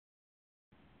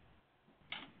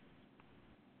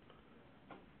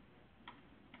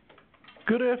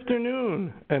Good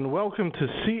afternoon, and welcome to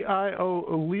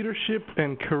CIO Leadership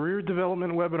and Career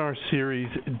Development Webinar Series,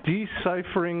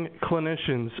 Deciphering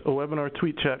Clinicians, a webinar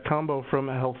tweet chat combo from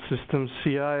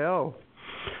healthsystemCIO.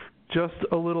 Just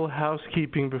a little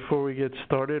housekeeping before we get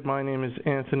started. My name is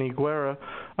Anthony Guerra.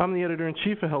 I'm the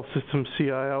Editor-in-Chief of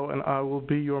healthsystemCIO, and I will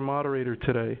be your moderator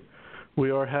today.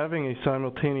 We are having a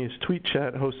simultaneous tweet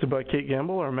chat hosted by Kate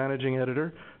Gamble, our Managing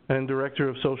Editor and Director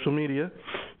of Social Media.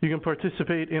 You can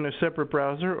participate in a separate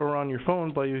browser or on your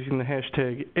phone by using the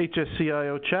hashtag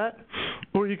HSCIOchat,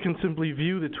 or you can simply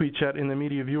view the tweet chat in the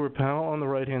Media Viewer panel on the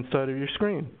right-hand side of your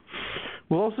screen.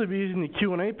 We'll also be using the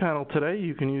Q&A panel today.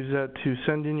 You can use that to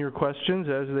send in your questions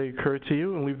as they occur to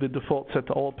you and leave the default set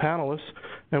to all panelists,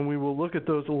 and we will look at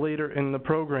those later in the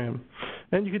program.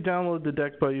 And you can download the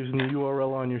deck by using the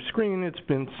URL on your screen. It's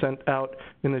been sent out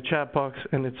in the chat box,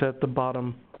 and it's at the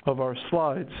bottom of our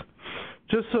slides.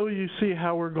 Just so you see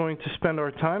how we're going to spend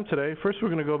our time today, first we're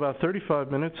going to go about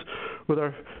 35 minutes with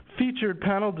our featured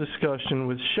panel discussion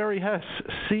with Sherri Hess,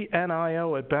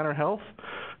 CNIO at Banner Health,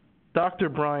 Dr.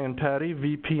 Brian Patty,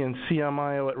 VP and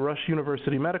CMIO at Rush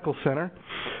University Medical Center,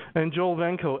 and Joel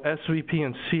Vengco, SVP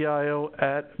and CIO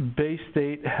at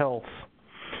Baystate Health.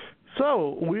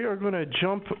 So we are going to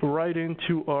jump right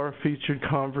into our featured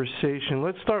conversation.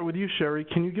 Let's start with you, Sherri.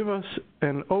 Can you give us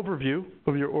an overview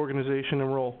of your organization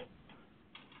and role?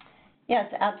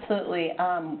 Yes, absolutely.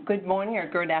 Good morning or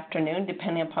good afternoon,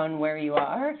 depending upon where you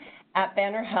are. At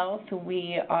Banner Health,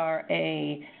 we are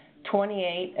a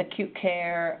 28 acute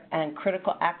care and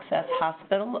critical access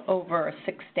hospital over a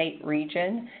 6-state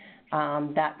region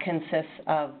that consists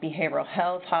of behavioral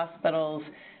health hospitals.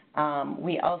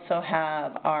 We also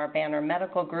have our Banner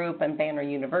Medical Group and Banner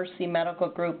University Medical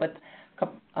Group with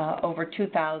over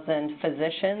 2,000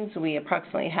 physicians. We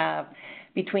approximately have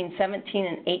between 17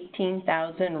 and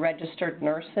 18,000 registered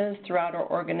nurses throughout our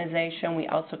organization. We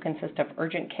also consist of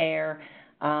urgent care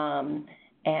and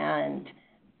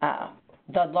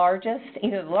the largest,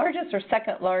 either the largest or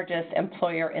second largest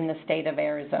employer in the state of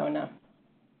Arizona.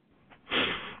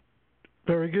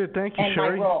 Very good. Thank you, and Sherri.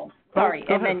 And my role, sorry,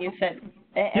 and ahead. Then you said,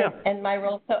 and my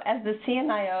role, so as the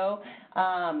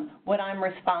CNIO, what I'm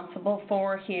responsible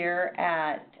for here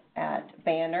at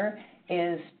Banner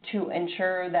is to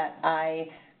ensure that I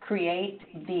create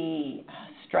the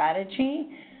strategy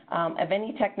of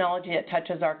any technology that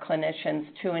touches our clinicians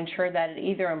to ensure that it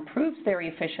either improves their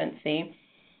efficiency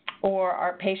or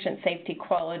our patient safety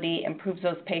quality, improves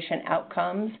those patient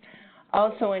outcomes.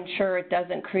 Also ensure it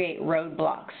doesn't create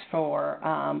roadblocks for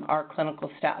our clinical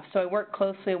staff. So I work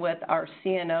closely with our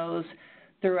CNOs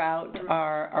throughout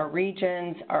our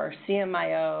regions, our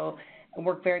CMIO, I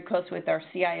work very closely with our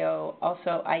CIO,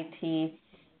 also IT,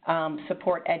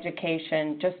 support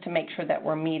education, just to make sure that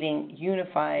we're meeting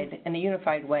in a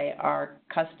unified way our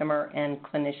customer and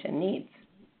clinician needs.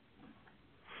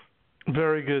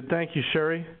 Very good. Thank you,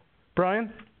 Sherri.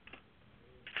 Brian?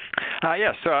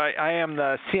 Yes, so I am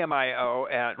the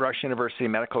CMIO at Rush University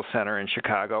Medical Center in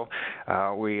Chicago.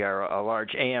 We are a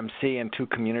large AMC and 2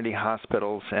 community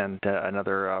hospitals and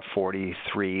another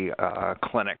 43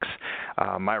 clinics.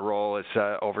 My role is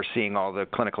overseeing all the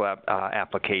clinical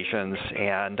applications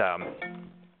and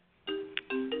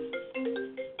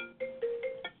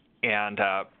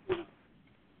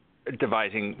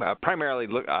devising, primarily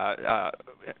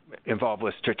involved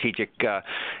with strategic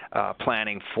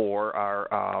planning for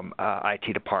our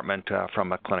IT department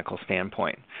from a clinical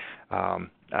standpoint.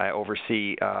 I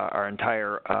oversee our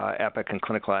entire Epic and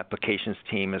clinical applications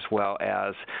team, as well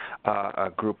as a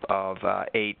group of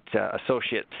 8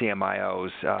 associate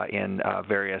CMIOs in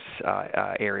various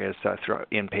areas throughout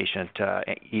inpatient,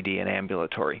 ED, and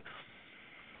ambulatory.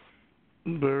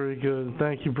 Very good.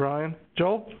 Thank you, Brian.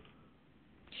 Joel?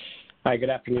 Hi,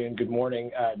 good afternoon, good morning.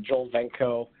 Joel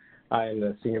Vengco. I am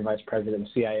the Senior Vice President and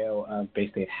CIO of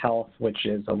Baystate Health, which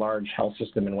is a large health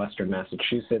system in western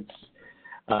Massachusetts.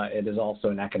 It is also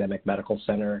an academic medical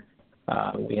center.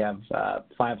 We have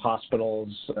 5 hospitals,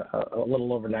 a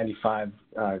little over 95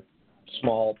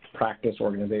 small practice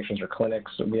organizations or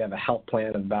clinics. We have a health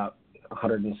plan of about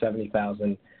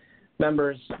 170,000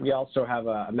 members. We also have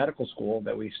a medical school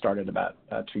that we started about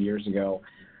 2 years ago.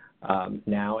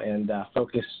 Now and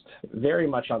focused very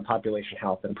much on population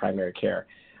health and primary care.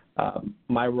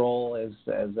 My role is,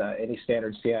 as any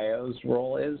standard CIO's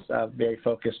role is, very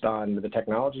focused on the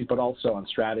technology, but also on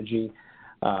strategy,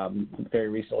 very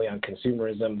recently on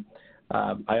consumerism.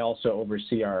 I also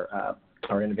oversee our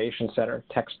innovation center,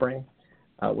 TechSpring,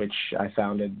 which I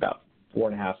founded about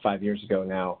 5 years ago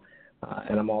now.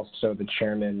 And I'm also the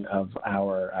chairman of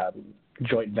our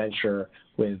joint venture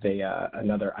with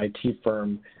another IT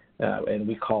firm and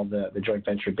we call the joint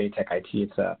venture Baytech IT.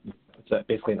 It's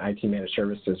basically an IT managed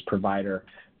services provider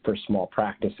for small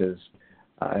practices.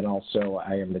 And also,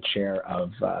 I am the chair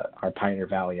of our Pioneer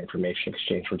Valley Information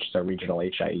Exchange, which is our regional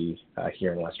HIE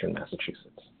here in Western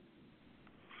Massachusetts.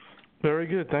 Very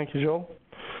good. Thank you, Joel.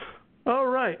 All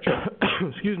right.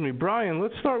 Excuse me. Brian,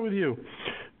 let's start with you.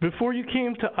 Before you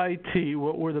came to IT,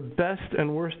 what were the best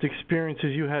and worst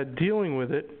experiences you had dealing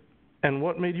with it, and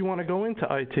what made you want to go into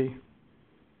IT?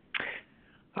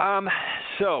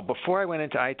 So before I went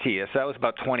into IT, so that was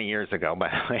about 20 years ago, by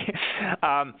the way.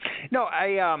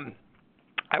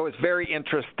 I was very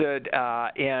interested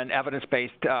in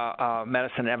evidence-based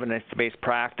medicine, evidence-based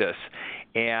practice,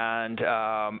 and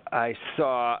I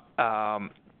saw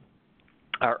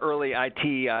our early IT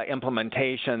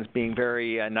implementations being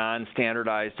very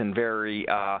non-standardized and very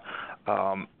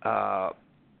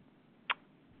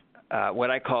what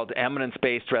I called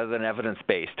eminence-based rather than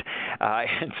evidence-based.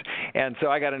 And so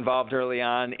I got involved early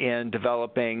on in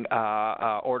developing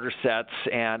order sets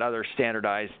and other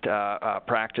standardized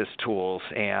practice tools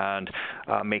and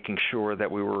making sure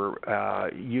that we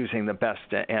were using the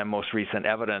best and most recent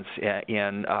evidence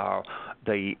in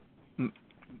the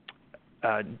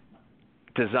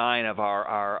design of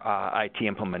our IT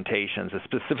implementations,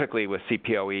 specifically with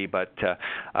CPOE, but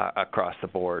across the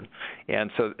board. And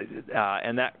so,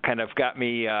 and that kind of got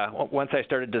me. Once I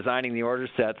started designing the order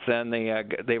sets, then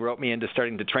they wrote me into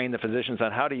starting to train the physicians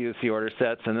on how to use the order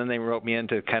sets, and then they wrote me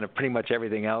into kind of pretty much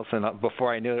everything else. And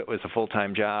before I knew it was a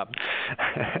full-time job.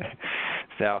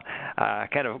 So,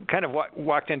 kind of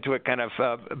walked into it kind of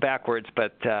backwards,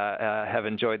 but have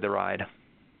enjoyed the ride.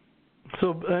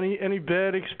 So any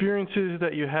bad experiences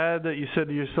that you had that you said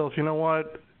to yourself, you know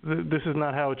what, this is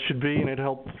not how it should be, and it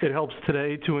helps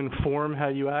today to inform how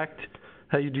you act,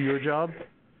 how you do your job?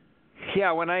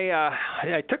 Yeah, when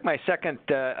I took my second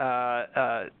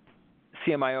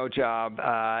CMIO job,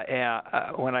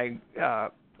 when I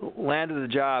landed the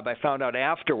job, I found out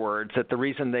afterwards that the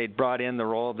reason they'd brought in the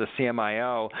role of the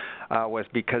CMIO was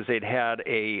because they'd had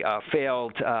a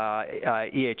failed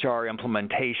EHR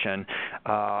implementation,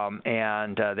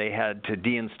 and they had to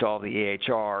deinstall the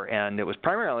EHR. And it was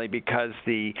primarily because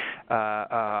the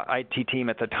IT team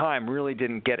at the time really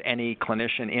didn't get any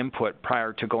clinician input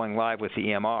prior to going live with the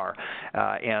EMR.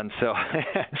 And so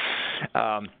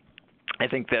I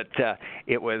think that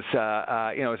it was,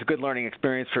 it was a good learning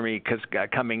experience for me because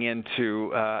coming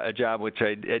into a job which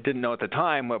I didn't know at the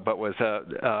time, but was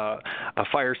a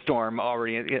firestorm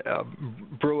already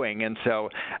brewing, and so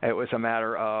it was a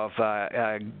matter of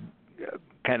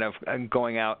kind of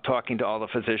going out, talking to all the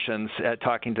physicians,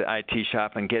 talking to IT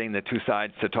shop, and getting the two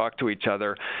sides to talk to each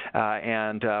other.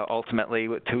 And ultimately,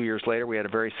 2 years later, we had a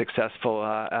very successful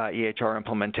EHR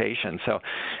implementation. So.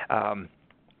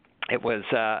 It was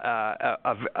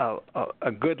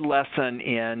a good lesson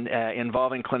in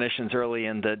involving clinicians early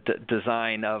in the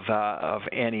design of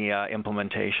any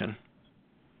implementation.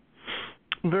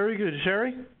 Very good.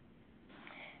 Sherri?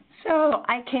 So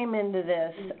I came into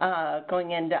this,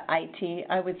 going into IT,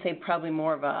 I would say probably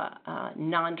more of a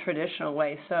non-traditional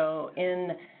way. So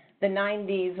in the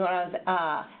 90s, when I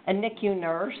was a NICU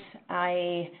nurse,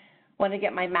 I wanted to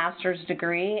get my master's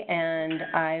degree, and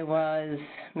I was,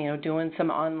 doing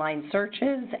some online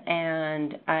searches,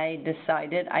 and I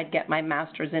decided I'd get my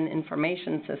master's in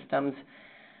information systems.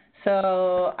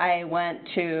 So I went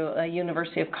to the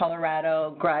University of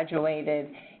Colorado, graduated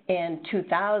in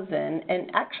 2000, and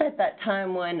actually at that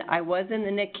time when I was in the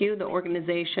NICU, the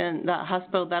organization, the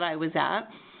hospital that I was at,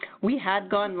 we had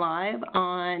gone live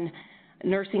on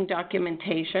nursing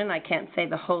documentation. I can't say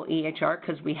the whole EHR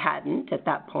because we hadn't at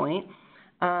that point.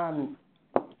 And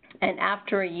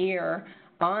after a year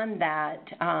on that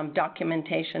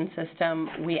documentation system,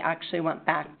 we actually went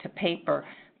back to paper.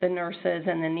 The nurses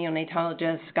and the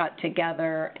neonatologists got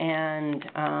together, and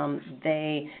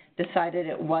they decided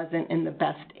it wasn't in the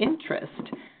best interest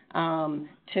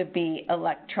to be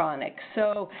electronic.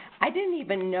 So I didn't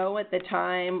even know at the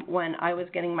time when I was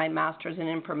getting my master's in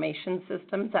information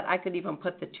systems that I could even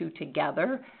put the two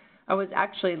together. I was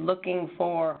actually looking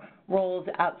for roles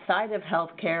outside of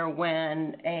healthcare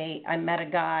when I met a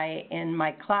guy in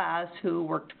my class who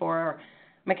worked for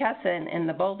McKesson in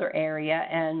the Boulder area,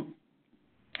 and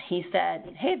he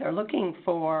said, hey, they're looking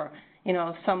for,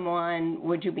 someone,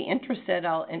 would you be interested?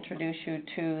 I'll introduce you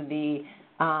to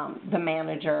the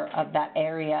manager of that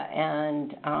area.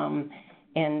 And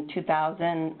in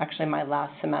 2000, actually my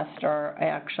last semester, I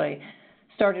actually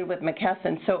started with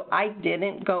McKesson. So I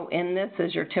didn't go in this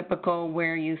as your typical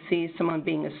where you see someone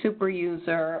being a super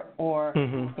user or,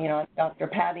 you know, Dr.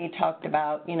 Patty talked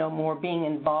about, you know, more being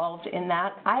involved in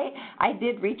that. I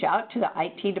did reach out to the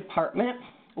IT department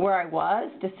where I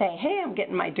was to say, hey, I'm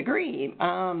getting my degree.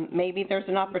 Maybe there's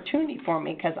an opportunity for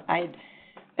me, because I'd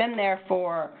been there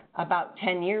for about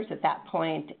 10 years at that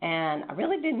point, and I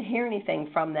really didn't hear anything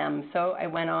from them. So I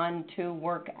went on to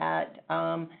work at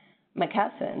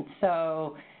McKesson.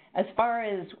 So as far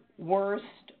as worst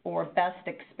or best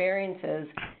experiences,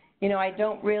 you know, I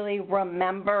don't really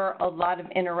remember a lot of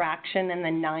interaction in the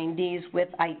 90s with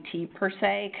IT per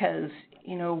se, because,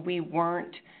 you know,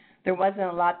 there wasn't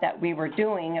a lot that we were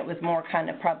doing. It was more kind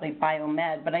of probably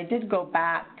biomed. But I did go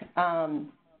back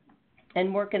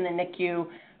and work in the NICU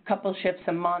a couple shifts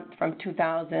a month from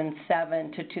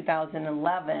 2007 to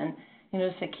 2011, you know,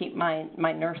 just to keep my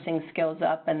nursing skills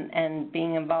up and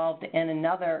being involved in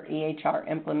another EHR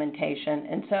implementation.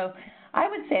 And so I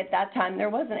would say at that time there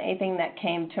wasn't anything that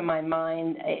came to my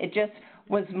mind. It just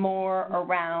was more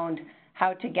around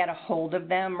how to get a hold of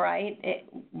them, right?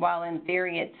 While in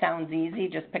theory it sounds easy,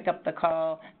 just pick up the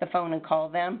phone and call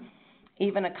them.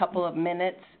 Even a couple of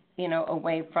minutes, you know,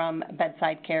 away from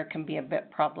bedside care can be a bit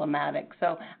problematic.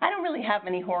 So I don't really have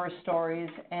any horror stories,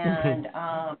 and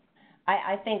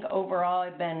I think overall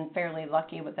I've been fairly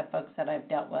lucky with the folks that I've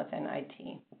dealt with in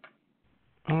IT.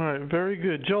 All right, very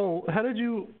good. Joel, how did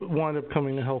you wind up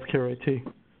coming to healthcare IT?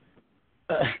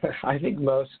 I think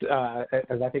most,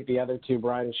 as I think the other two,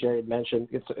 Brian and Sherri, had mentioned,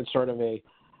 it's sort of a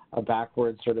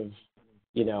backward sort of,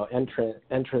 you know,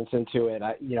 entrance into it.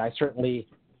 I certainly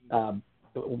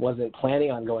wasn't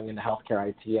planning on going into healthcare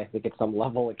IT. I think at some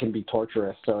level it can be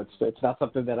torturous, so it's not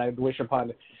something that I would wish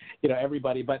upon, you know,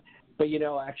 everybody. But you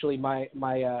know, actually, my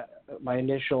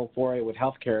initial foray with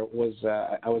healthcare was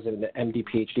I was in an MD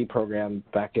PhD program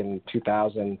back in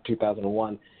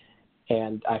 2001.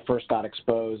 And I first got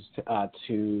exposed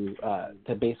to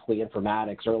basically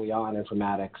informatics, early on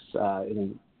informatics,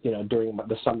 during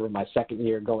the summer of my second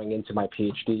year going into my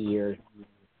PhD year.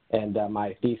 And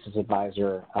my thesis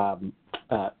advisor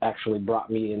actually brought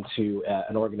me into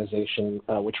an organization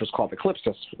which was called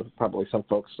Eclipsys. Probably some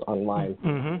folks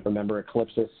online remember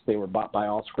Eclipsys. They were bought by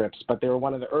Allscripts, but they were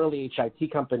one of the early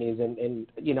HIT companies. And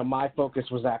you know, my focus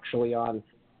was actually on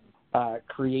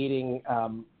creating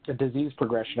a disease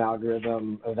progression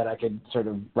algorithm that I could sort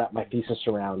of wrap my thesis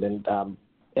around. And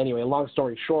anyway, long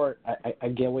story short, I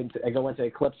go into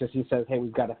Eclipsys. He says, hey,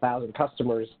 we've got 1,000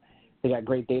 customers. They got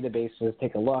great databases.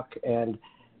 Take a look. And,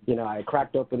 you know, I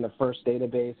cracked open the first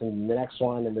database and the next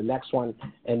one and the next one,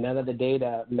 and none of the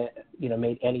data,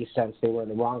 made any sense. They were in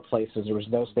the wrong places. There was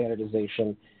no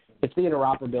standardization. It's the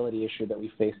interoperability issue that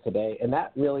we face today. And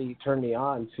that really turned me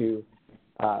on to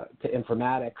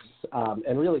informatics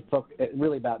and really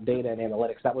about data and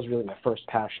analytics. That was really my first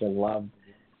passion and love.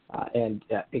 And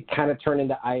it kind of turned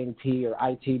into INT or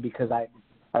IT because I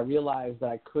realized that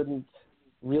I couldn't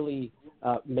really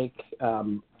make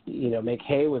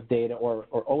hay with data or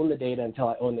own the data until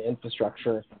I owned the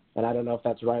infrastructure. And I don't know if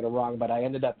that's right or wrong, but I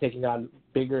ended up taking on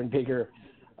bigger and bigger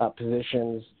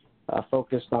positions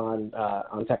focused on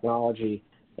technology.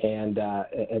 And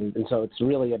so it's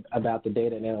really about the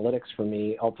data and analytics for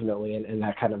me ultimately, and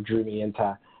that kind of drew me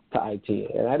into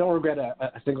IT. And I don't regret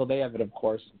a single day of it, of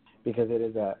course, because it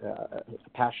is a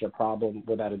passionate problem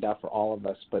without a doubt for all of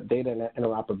us. But data and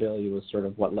interoperability was sort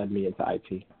of what led me into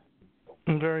IT.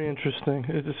 Very interesting.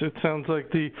 It sounds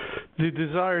like the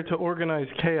desire to organize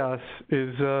chaos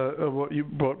is what you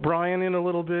brought Brian in a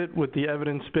little bit with the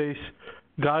evidence-based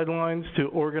guidelines to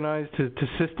organize, to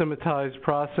systematize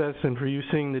process, and for you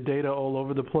seeing the data all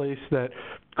over the place that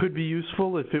could be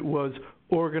useful if it was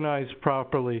organized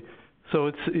properly. So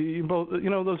it's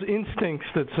those instincts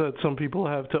that some people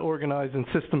have to organize and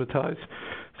systematize.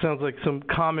 Sounds like some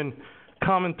common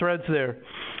threads there.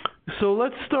 So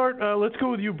let's start. Let's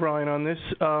go with you, Brian, on this.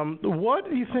 What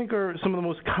do you think are some of the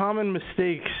most common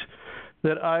mistakes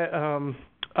that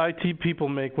IT people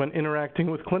make when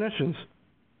interacting with clinicians?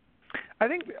 I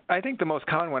think the most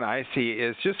common one I see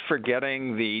is just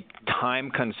forgetting the time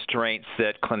constraints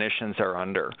that clinicians are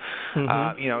under.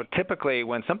 Typically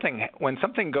when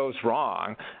something goes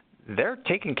wrong, they're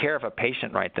taking care of a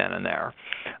patient right then and there,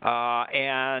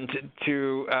 and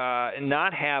to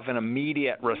not have an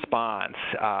immediate response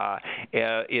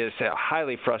is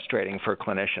highly frustrating for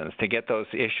clinicians. To get those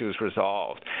issues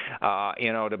resolved,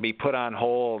 to be put on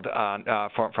hold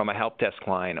from a help desk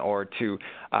line, or to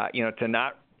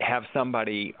not have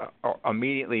somebody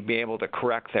immediately be able to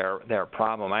correct their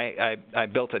problem. I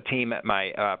built a team at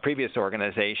my previous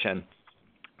organization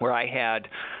where I had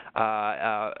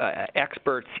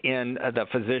experts in the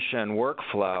physician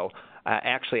workflow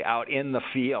actually out in the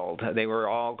field. They were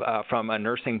all from a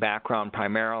nursing background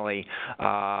primarily,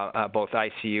 both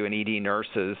ICU and ED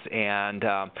nurses, and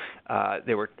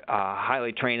they were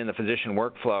highly trained in the physician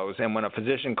workflows. And when a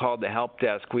physician called the help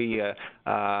desk, we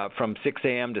from 6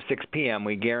 a.m. to 6 p.m.,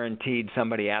 we guaranteed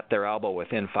somebody at their elbow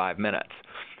within 5 minutes.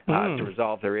 To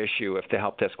resolve their issue if the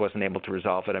help desk wasn't able to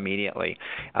resolve it immediately.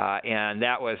 And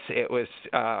that was,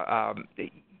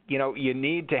 you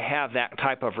need to have that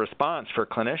type of response for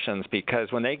clinicians, because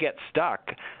when they get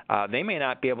stuck, they may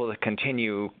not be able to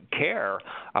continue care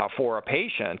for a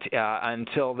patient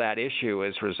until that issue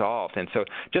is resolved. And so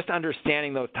just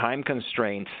understanding those time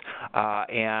constraints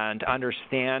and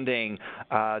understanding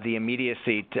the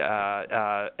immediacy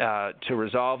to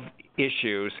resolve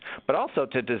issues, but also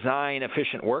to design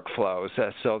efficient workflows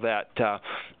so that our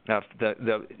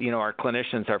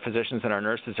clinicians, our physicians, and our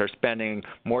nurses are spending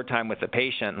more time with the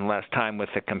patient and less time with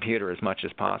the computer as much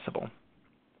as possible.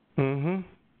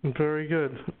 Very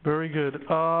good. Very good.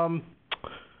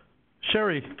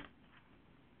 Sherri.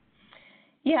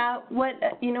 Yeah,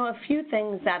 a few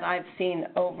things that I've seen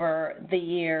over the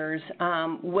years,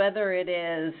 whether it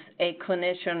is a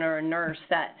clinician or a nurse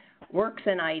that works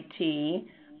in IT,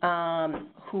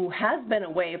 who has been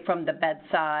away from the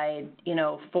bedside,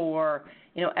 for,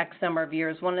 X number of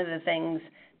years. One of the things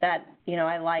that,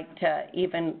 I like to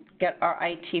even get our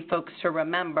IT folks to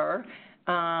remember,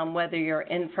 whether you're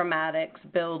informatics,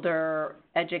 builder,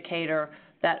 educator,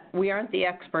 that we aren't the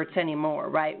experts anymore,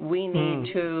 right? We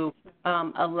need to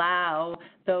allow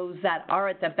those that are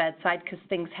at the bedside, because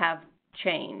things have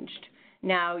changed.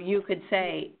 Now, you could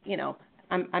say,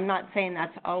 I'm not saying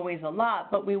that's always a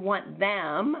lot, but we want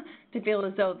them to feel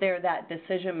as though they're that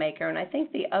decision maker. And I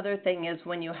think the other thing is,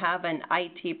 when you have an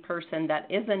IT person that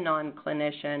is a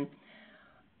non-clinician,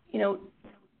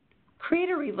 create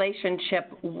a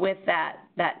relationship with that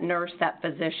nurse, that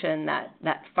physician,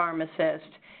 that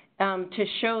pharmacist, to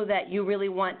show that you really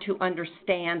want to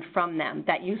understand from them,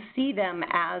 that you see them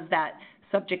as that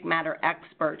subject matter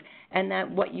expert, and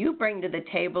that what you bring to the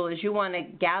table is you want to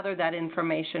gather that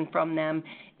information from them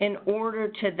in order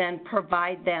to then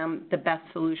provide them the best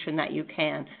solution that you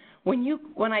can.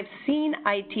 When I've seen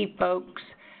IT folks,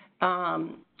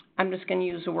 I'm just going to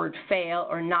use the word fail,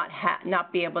 or not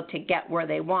be able to get where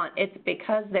they want, it's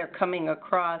because they're coming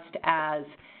across as,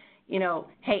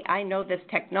 hey, I know this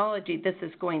technology, this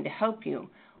is going to help you.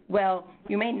 Well,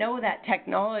 you may know that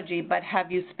technology, but have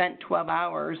you spent 12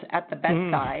 hours at the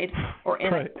bedside or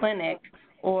in a clinic,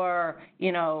 or,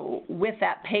 with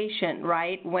that patient,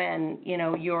 right, when,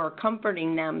 you're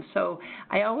comforting them? So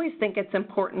I always think it's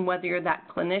important, whether you're that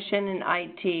clinician in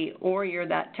IT or you're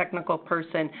that technical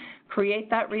person, create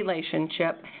that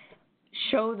relationship,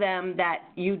 show them that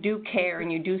you do care and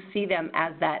you do see them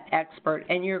as that expert,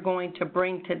 and you're going to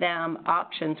bring to them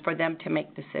options for them to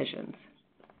make decisions.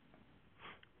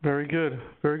 Very good.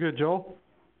 Very good. Joel?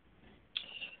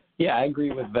 Yeah, I agree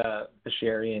with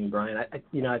Sherri and Brian.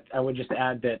 I would just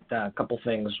add that a couple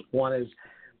things. One is,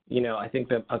 I think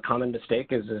that a common mistake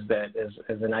is that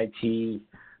as an IT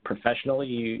professional,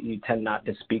 you tend not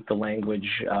to speak the language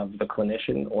of the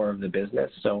clinician or of the business.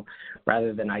 So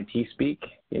rather than IT speak,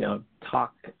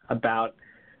 talk about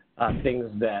things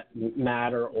that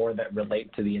matter or that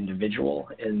relate to the individual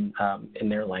in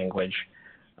their language.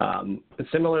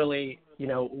 Similarly,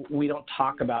 we don't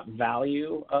talk about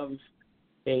value of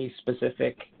a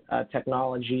specific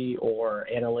technology or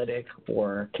analytic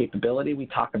or capability. We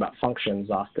talk about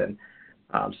functions often.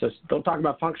 So don't talk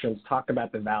about functions, talk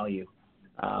about the value.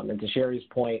 And to Sherri's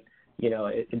point,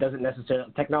 it doesn't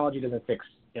necessarily, technology doesn't fix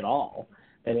it all,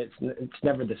 and it's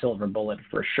never the silver bullet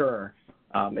for sure.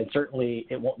 And certainly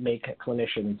it won't make a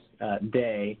clinician's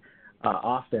day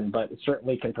often, but it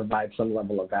certainly can provide some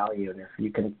level of value. And if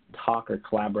you can talk or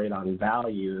collaborate on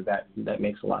value, that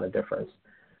makes a lot of difference.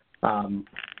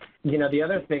 The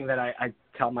other thing that I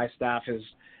tell my staff is,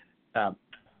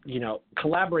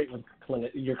 collaborate with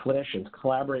your clinicians,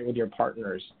 collaborate with your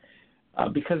partners,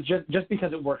 because just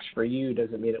because it works for you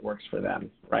doesn't mean it works for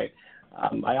them, right?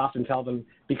 I often tell them,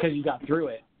 because you got through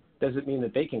it doesn't mean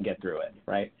that they can get through it,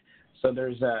 right? So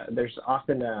there's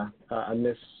often a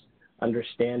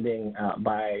misunderstanding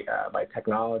by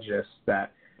technologists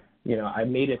that, I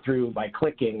made it through by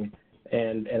clicking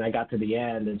and I got to the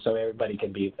end, and so everybody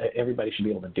should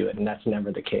be able to do it, and that's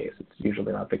never the case. It's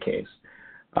usually not the case.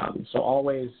 So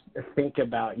always think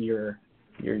about your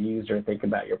user, think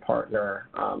about your partner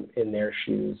in their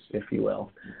shoes, if you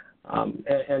will.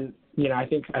 And I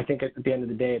think at the end of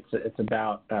the day, it's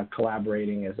about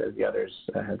collaborating, as the others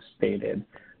have stated.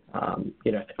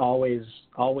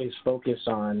 always focus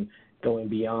on going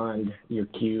beyond your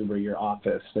cube or your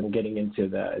office and getting into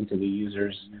the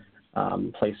user's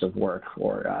place of work,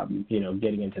 or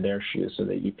getting into their shoes, so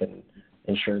that you can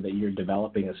ensure that you're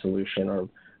developing a solution or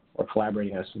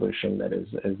collaborating a solution that is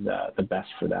the best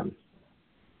for them.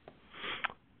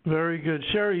 Very good.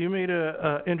 Sherri, you made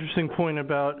an interesting point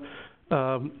about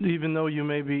even though you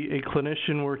may be a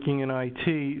clinician working in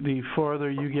IT, the farther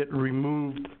you get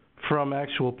removed from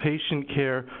actual patient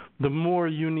care, the more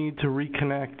you need to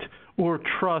reconnect or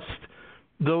trust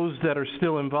those that are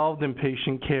still involved in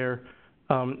patient care,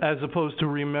 as opposed to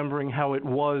remembering how it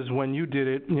was when you did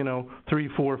it, 3,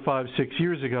 4, 5, 6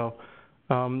 years ago.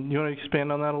 You want to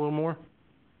expand on that a little more?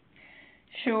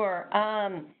 Sure.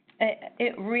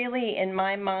 It really, in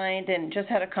my mind, and just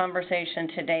had a conversation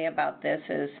today about this,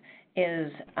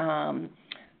 is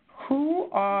who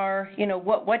are,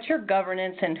 what's your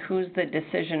governance and who's the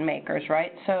decision makers,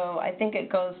 right? So I think it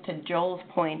goes to Joel's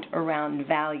point around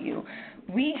value.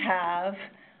 We have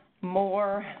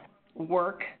more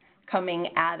work coming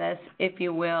at us, if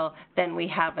you will, than we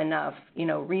have enough,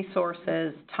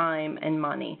 resources, time, and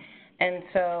money. And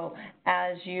so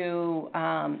as you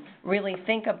really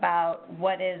think about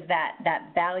what is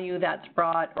that value that's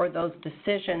brought, or those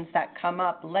decisions that come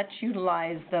up, let's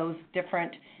utilize those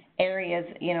different areas,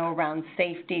 around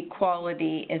safety,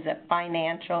 quality, is it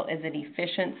financial, is it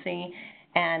efficiency,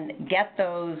 and get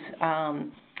those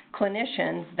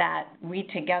clinicians that we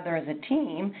together as a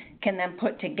team can then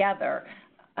put together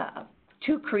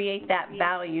to create that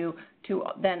value, to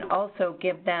then also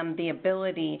give them the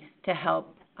ability to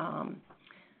help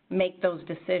make those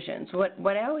decisions.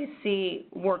 What I always see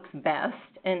works best,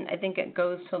 and I think it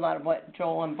goes to a lot of what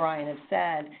Joel and Brian have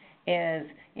said, is,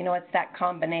 it's that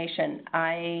combination.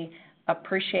 I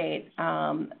appreciate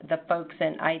the folks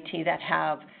in IT that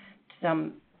have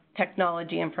some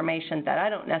technology information that I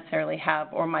don't necessarily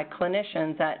have, or my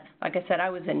clinicians that, like I said, I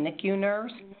was a NICU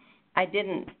nurse. I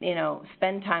didn't,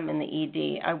 spend time in the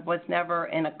ED. I was never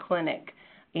in a clinic.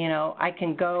 I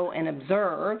can go and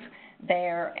observe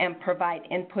there and provide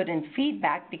input and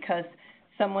feedback, because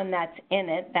someone that's in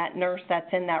it, that nurse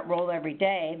that's in that role every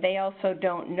day, they also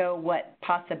don't know what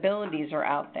possibilities are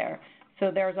out there.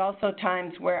 So there's also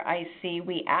times where I see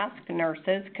we ask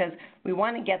nurses, because we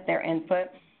want to get their input,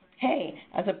 hey,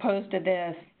 as opposed to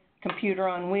this computer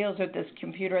on wheels or this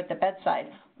computer at the bedside,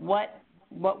 what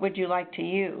would you like to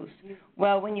use?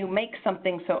 Well, when you make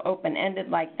something so open-ended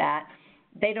like that,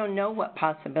 they don't know what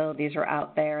possibilities are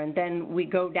out there, and then we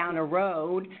go down a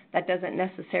road that doesn't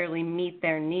necessarily meet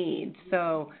their needs.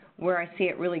 So where I see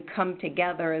it really come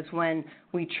together is when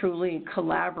we truly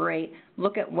collaborate,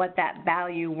 look at what that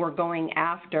value we're going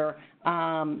after,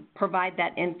 provide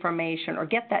that information or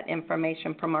get that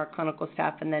information from our clinical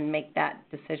staff, and then make that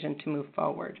decision to move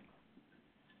forward.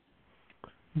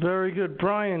 Very good.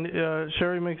 Brian,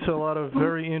 Sherri makes a lot of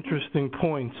very interesting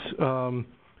points.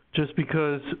 Just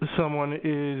because someone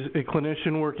is a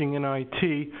clinician working in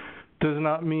IT does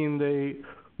not mean they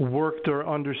worked or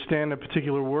understand a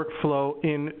particular workflow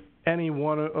in any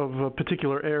one of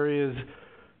particular areas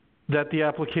that the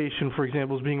application, for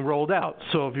example, is being rolled out.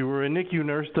 So if you were a NICU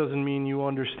nurse, doesn't mean you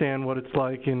understand what it's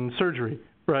like in surgery,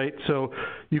 right? So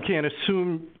you can't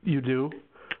assume you do.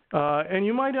 And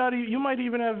you might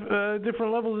even have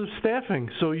different levels of staffing.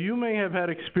 So you may have had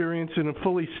experience in a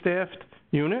fully staffed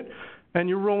unit, and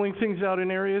you're rolling things out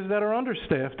in areas that are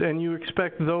understaffed, and you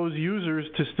expect those users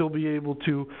to still be able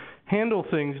to handle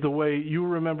things the way you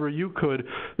remember you could.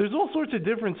 There's all sorts of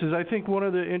differences. I think one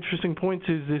of the interesting points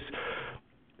is this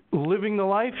living the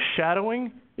life,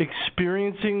 shadowing,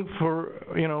 experiencing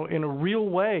in a real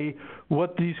way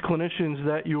what these clinicians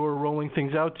that you are rolling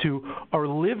things out to are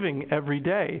living every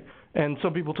day. And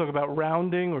some people talk about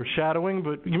rounding or shadowing,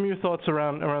 but give me your thoughts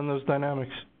around those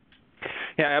dynamics.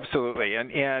 Yeah, absolutely. And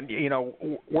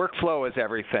workflow is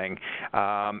everything.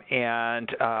 And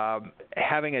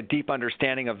having a deep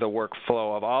understanding of the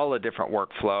workflow of all the different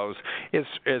workflows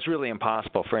is really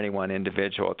impossible for any one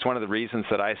individual. It's one of the reasons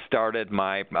that I started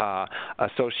my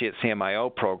associate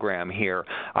CMIO program here.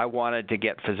 I wanted to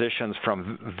get physicians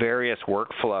from various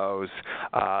workflows,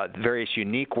 various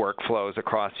unique workflows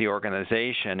across the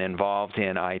organization involved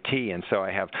in IT. And so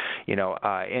I have,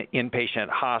 inpatient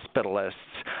hospitalists,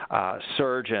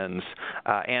 surgeons,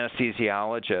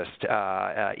 anesthesiologist,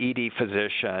 ED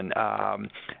physician,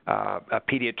 a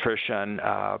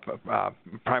pediatrician,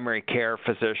 primary care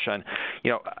physician,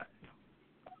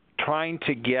 trying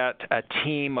to get a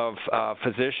team of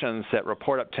physicians that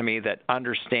report up to me that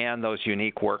understand those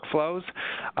unique workflows.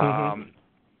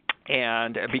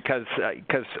 And because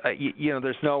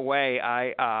there's no way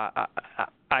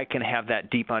I can have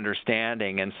that deep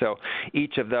understanding. And so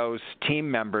each of those team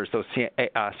members, those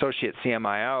associate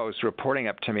CMIOs reporting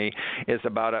up to me is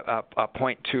about a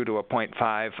 0.2 to a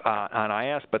 0.5 on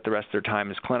IS, but the rest of their time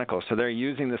is clinical. So they're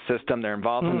using the system, they're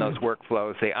involved in those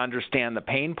workflows, they understand the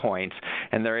pain points,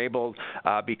 and they're able,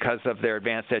 because of their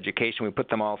advanced education, we put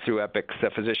them all through EPIC's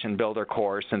Physician Builder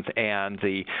course and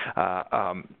the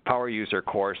Power User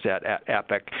course at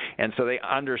EPIC. And so they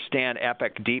understand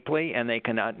EPIC deeply, and they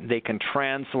can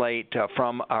translate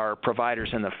from our providers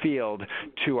in the field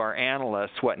to our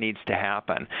analysts what needs to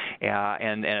happen.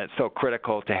 And it's so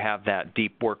critical to have that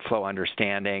deep workflow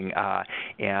understanding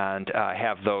and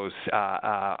have those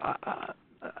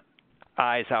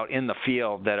eyes out in the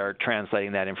field that are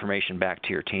translating that information back to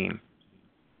your team.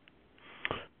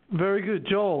 Very good.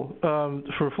 Joel,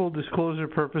 for full disclosure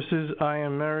purposes, I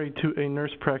am married to a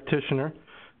nurse practitioner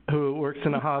who works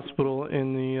in a hospital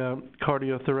in the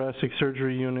cardiothoracic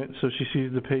surgery unit, so she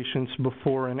sees the patients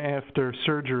before and after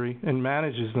surgery and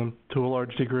manages them to a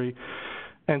large degree.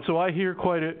 And so I hear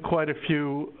quite a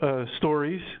few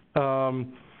stories.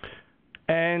 And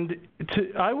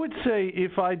I would say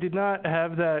if I did not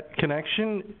have that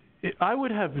connection, I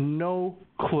would have no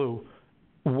clue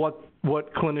what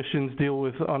clinicians deal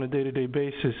with on a day-to-day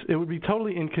basis. It would be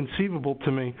totally inconceivable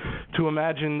to me to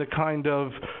imagine the kind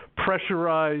of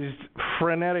pressurized,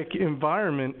 frenetic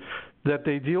environment that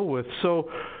they deal with. So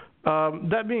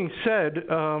that being said,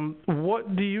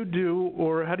 what do you do,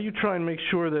 or how do you try and make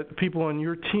sure that people on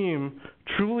your team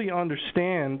truly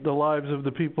understand the lives of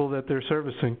the people that they're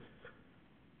servicing?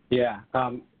 Yeah,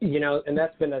 and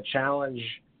that's been a challenge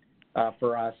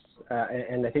for us.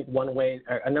 And I think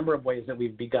a number of ways that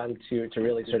we've begun to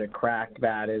really sort of crack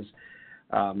that is,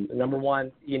 number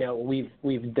one,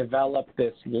 we've developed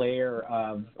this layer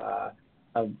of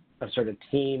sort of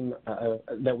team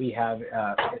that we have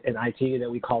in IT that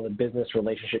we call the business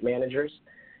relationship managers.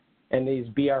 And these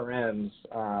BRMs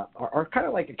are kind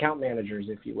of like account managers,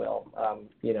 if you will,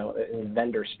 in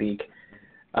vendor speak.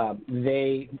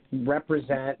 They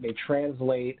represent, they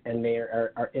translate, and they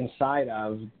are inside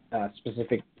of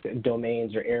specific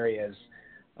domains or areas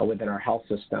within our health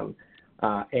system.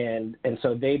 And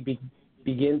so they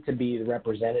begin to be the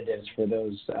representatives for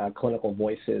those clinical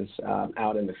voices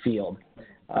out in the field.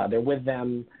 They're with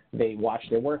them, they watch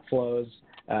their workflows,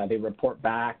 they report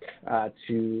back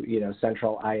to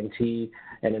central INT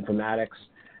and informatics.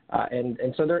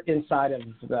 And so they're inside of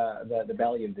the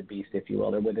belly of the beast, if you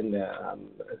will. They're within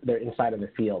they're inside of the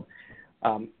field.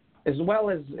 As well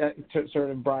as, to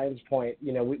sort of Brian's point,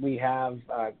 we have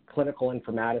clinical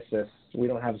informaticists. We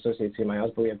don't have associate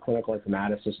CMIOs, but we have clinical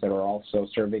informaticists that are also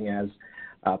serving as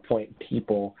point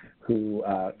people who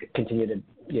continue to,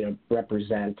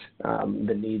 represent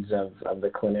the needs of the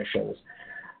clinicians.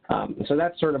 So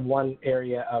that's sort of one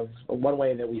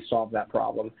way that we solve that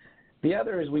problem. The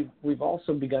other is we've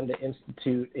also begun to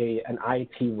institute an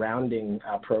IT rounding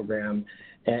program.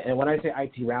 And when I say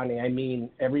IT rounding, I mean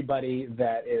everybody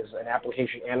that is an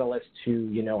application analyst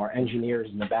to our engineers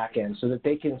in the back end, so that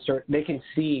they can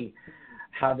see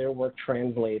how their work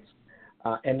translates,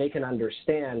 and they can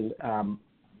understand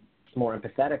more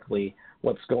empathetically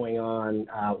what's going on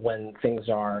when things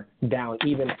are down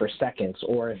even for seconds,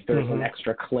 or if there's an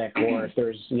extra click, or if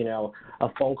there's a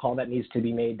phone call that needs to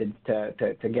be made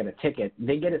to get a ticket.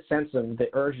 They get a sense of the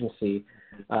urgency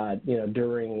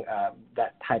during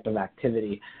that type of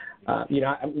activity.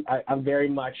 I'm very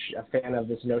much a fan of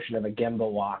this notion of a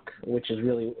Gemba walk, which is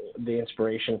really the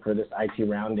inspiration for this IT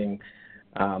rounding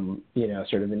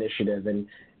sort of initiative. And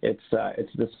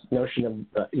it's this notion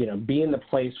of being the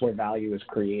place where value is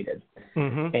created,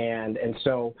 and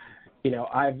so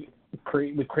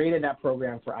we created that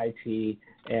program for IT,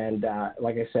 and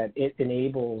like I said, it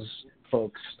enables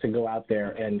folks to go out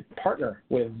there and partner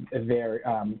with their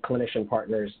clinician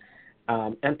partners,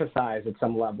 empathize at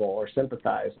some level or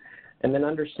sympathize, and then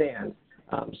understand.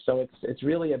 So it's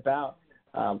really about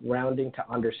rounding to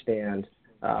understand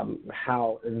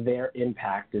how their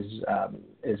impact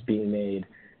is being made.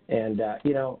 And,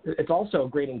 it's also a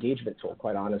great engagement tool,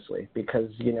 quite honestly, because,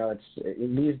 it's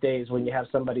these days when you have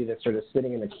somebody that's sort of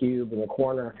sitting in the cube in the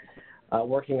corner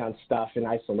working on stuff in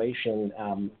isolation,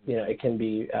 it can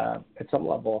be at some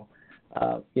level,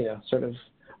 sort of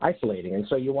isolating. And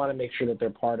so you want to make sure that they're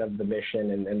part of the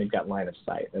mission and they've got line of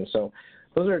sight. And so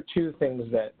those are two things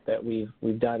that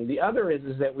we've done. The other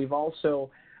is that we've also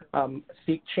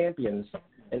seek champions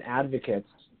and advocates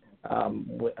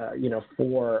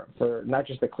for not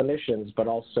just the clinicians, but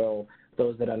also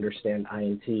those that understand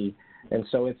INT. And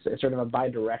so it's sort of a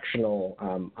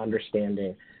bidirectional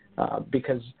understanding,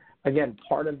 because again,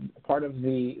 part of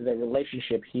the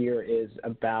relationship here is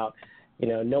about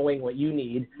knowing what you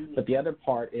need, but the other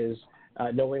part is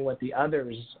knowing what the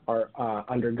others are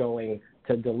undergoing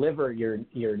to deliver your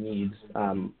needs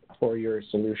or your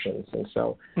solutions. And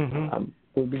so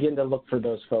we begin to look for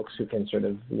those folks who can sort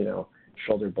of,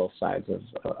 shoulder both sides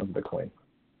of the coin.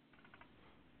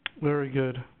 Very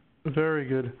good. Very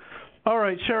good. All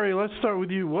right, Sherri, let's start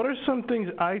with you. What are some things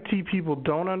IT people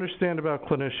don't understand about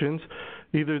clinicians,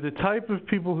 either the type of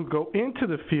people who go into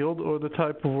the field or the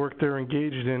type of work they're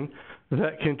engaged in,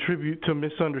 that contribute to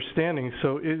misunderstanding?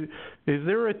 So is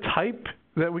there a type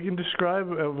that we can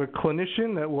describe of a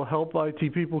clinician that will help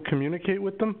IT people communicate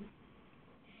with them?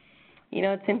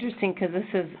 It's interesting because this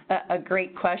is a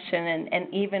great question,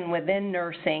 and even within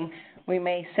nursing, we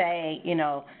may say,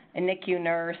 a NICU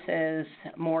nurse is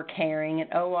more caring, an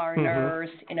OR nurse,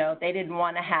 they didn't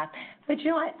want to have. But,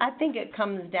 I think it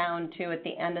comes down to, at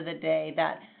the end of the day,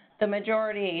 that the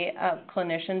majority of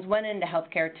clinicians went into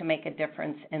healthcare to make a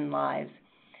difference in lives.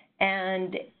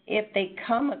 And if they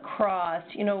come across,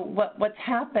 what's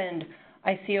happened,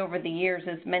 I see over the years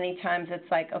is many times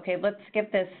it's like, okay, let's give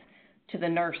this to the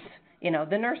nurse. The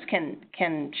nurse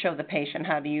can show the patient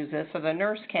how to use this, or the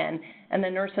nurse can, and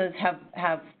the nurses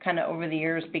have kind of over the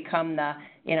years become the,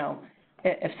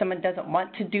 if someone doesn't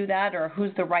want to do that, or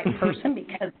who's the right person,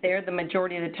 because they're the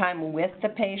majority of the time with the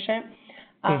patient.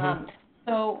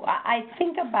 So I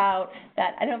think about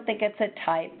that. I don't think it's a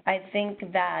type. I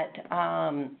think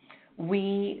that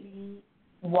we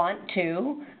want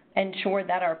to ensure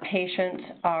that our patients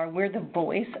we're the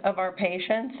voice of our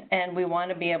patients, and we want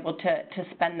to be able to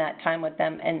spend that time with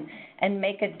them and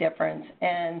make a difference.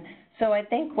 And so I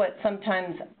think what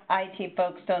sometimes IT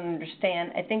folks don't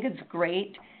understand, I think it's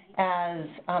great, as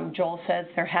Joel says,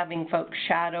 they're having folks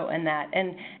shadow in that.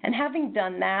 And having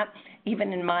done that,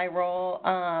 even in my role,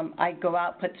 I go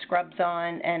out, put scrubs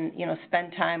on, and,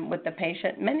 spend time with the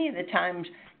patient. Many of the times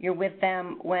you're with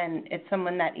them when it's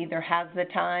someone that either has the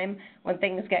time, when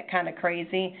things get kind of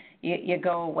crazy, you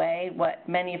go away. What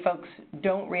many folks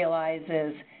don't realize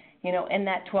is, in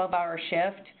that 12-hour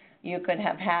shift, you could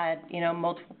have had,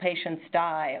 multiple patients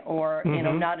die, or,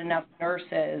 not enough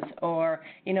nurses, or,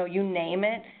 you name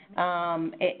it.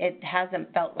 It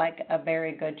hasn't felt like a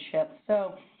very good shift.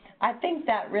 So I think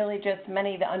that really just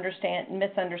many of the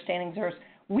misunderstandings are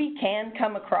we can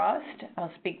come across,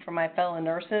 I'll speak for my fellow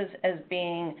nurses, as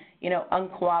being,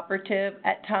 uncooperative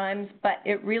at times, but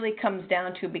it really comes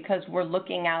down to because we're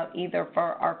looking out either for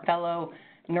our fellow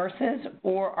nurses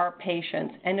or our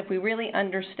patients. And if we really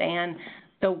understand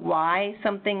the why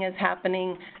something is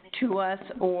happening to us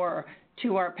or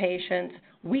to our patients,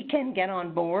 we can get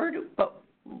on board, but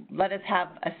let us have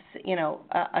a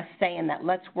say in that.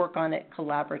 Let's work on it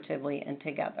collaboratively and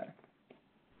together.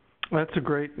 That's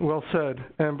well said.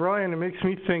 And Brian, it makes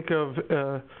me think of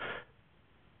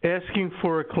asking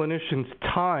for a clinician's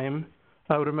time.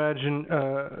 I would imagine,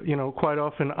 quite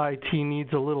often IT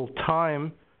needs a little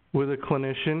time with a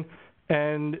clinician,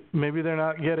 and maybe they're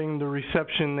not getting the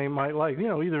reception they might like,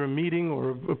 either a meeting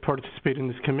or participate in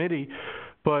this committee.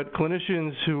 But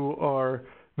clinicians who are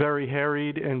very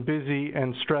harried and busy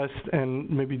and stressed and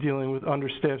maybe dealing with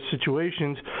understaffed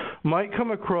situations might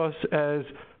come across as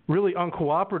really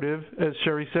uncooperative, as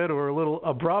Sherri said, or a little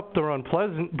abrupt or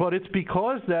unpleasant, but it's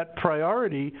because that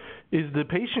priority is the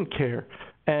patient care,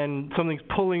 and something's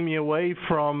pulling me away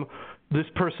from this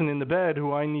person in the bed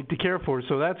who I need to care for,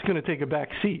 so that's going to take a back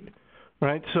seat,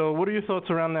 right? So what are your thoughts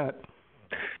around that?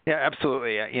 Yeah,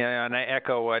 absolutely. And I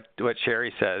echo what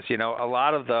Sherri says. A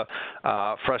lot of the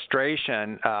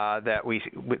frustration that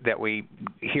we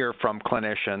hear from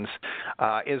clinicians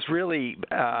is really,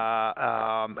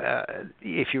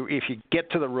 if you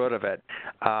get to the root of it,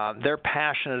 they're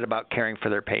passionate about caring for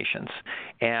their patients,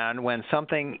 and when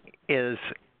something is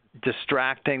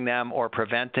distracting them or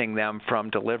preventing them from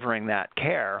delivering that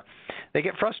care, they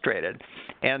get frustrated.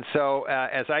 And so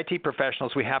as IT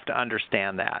professionals, we have to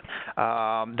understand that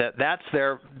that's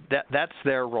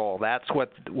their role. That's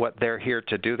what they're here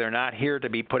to do. They're not here to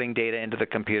be putting data into the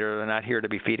computer. They're not here to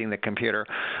be feeding the computer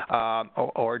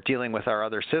or dealing with our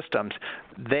other systems.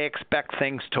 They expect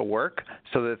things to work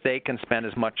so that they can spend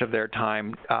as much of their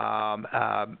time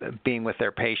being with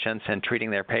their patients and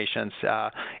treating their patients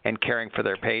and caring for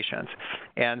their patients.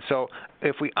 And so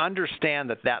if we understand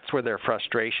that that's where their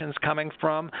frustration's coming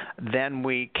from, then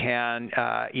we can,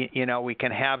 we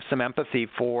can have some empathy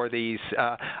for these,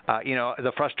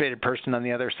 the frustrated person on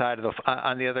the other side of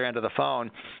on the other end of the phone.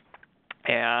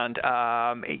 And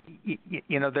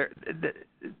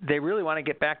they really want to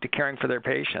get back to caring for their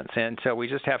patients, and so we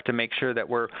just have to make sure that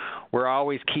we're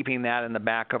always keeping that in the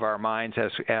back of our minds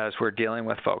as we're dealing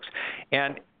with folks,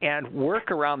 and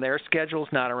work around their schedules,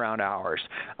 not around ours.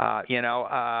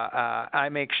 I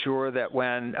make sure that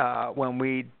when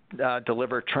we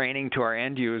deliver training to our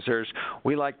end users,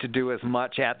 we like to do as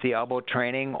much at the elbow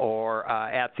training or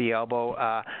at the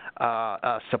elbow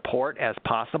support as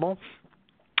possible.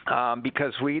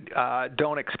 Because we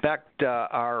don't expect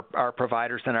our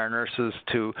providers and our nurses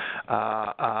to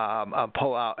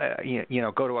pull out,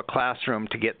 go to a classroom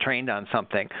to get trained on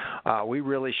something. We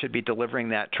really should be delivering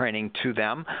that training to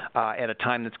them at a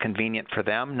time that's convenient for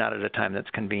them, not at a time that's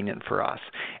convenient for us.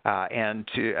 And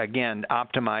to, again,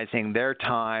 optimizing their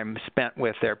time spent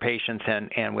with their patients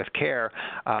and with care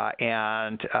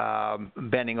and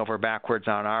bending over backwards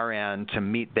on our end to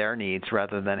meet their needs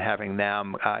rather than having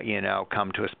them,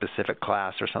 come to a specific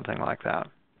class or something like that.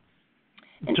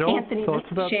 And Joel, Anthony, thoughts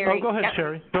about? Sherri. Oh, go ahead, Yep.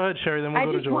 Sherri. Go ahead, Sherri. Then we'll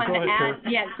go to Joel. Go ahead, Sherri.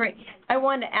 Yeah, great. I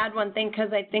wanted to add one thing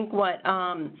because I think what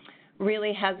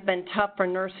really has been tough for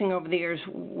nursing over the years,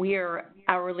 we are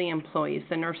hourly employees,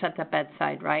 the nurse at the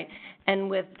bedside, right? And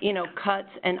with cuts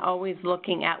and always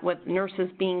looking at with nurses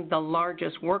being the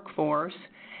largest workforce,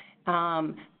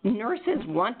 nurses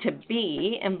want to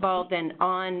be involved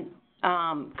on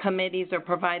committees or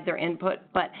provide their input,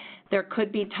 but there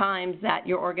could be times that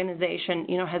your organization,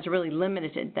 has really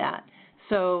limited that.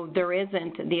 So there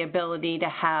isn't the ability to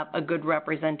have a good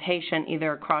representation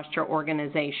either across your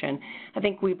organization. I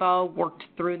think we've all worked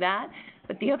through that.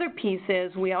 But the other piece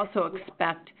is we also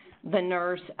expect the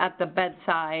nurse at the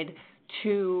bedside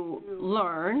to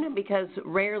learn because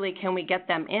rarely can we get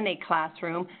them in a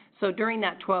classroom. So during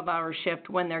that 12-hour shift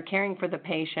when they're caring for the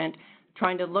patient,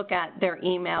 trying to look at their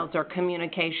emails or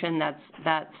communication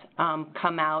that's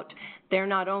come out. They're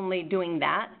not only doing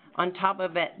that, on top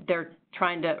of it, they're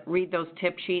trying to read those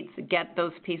tip sheets, get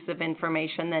those pieces of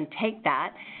information, then take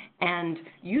that and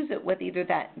use it with either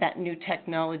that new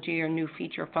technology or new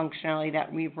feature functionality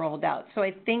that we've rolled out. So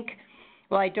I think,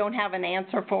 I don't have an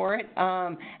answer for it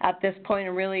at this point.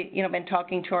 And really, been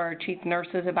talking to our chief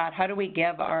nurses about how do we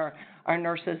give our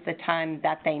nurses the time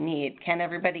that they need. Can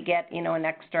everybody get, an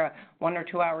extra 1 or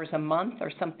 2 hours a month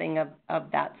or something of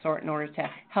that sort in order to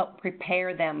help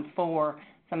prepare them for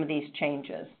some of these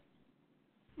changes?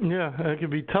 Yeah, it can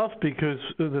be tough because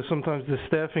sometimes the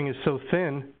staffing is so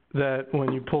thin that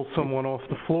when you pull someone off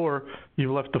the floor,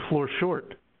 you've left the floor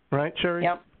short. Right, Sherri?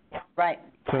 Yep, right,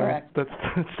 so correct. That's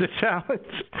the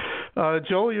challenge.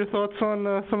 Joel, your thoughts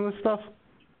on some of this stuff?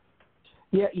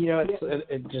 Yeah,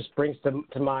 it just brings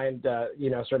to mind,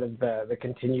 sort of the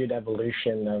continued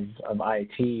evolution of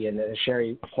IT. And as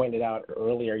Sherri pointed out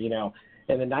earlier, in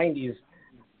the 90s,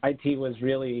 IT was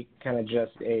really kind of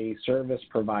just a service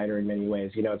provider in many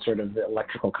ways. It's sort of the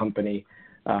electrical company,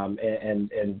 and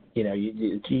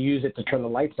you use it to turn the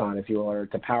lights on, if you will, or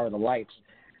to power the lights.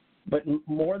 But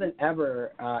more than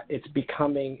ever, it's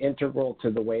becoming integral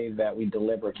to the way that we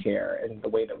deliver care and the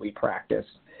way that we practice.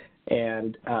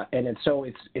 And so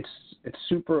it's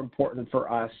super important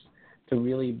for us to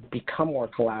really become more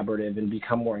collaborative and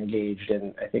become more engaged.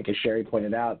 And I think, as Sherri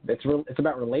pointed out, it's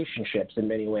about relationships in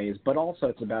many ways, but also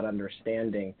it's about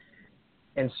understanding.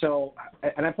 And so,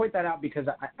 and I point that out because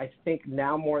I think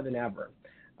now more than ever,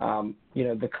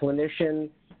 the clinician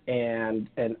and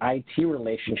IT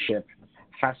relationship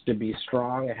has to be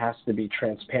strong. It has to be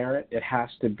transparent. It has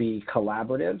to be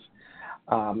collaborative.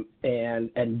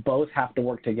 And both have to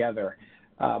work together.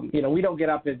 We don't get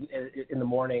up in the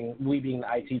morning, we being the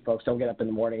IT folks, don't get up in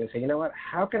the morning and say,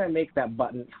 how can I make that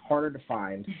button harder to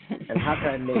find? And how can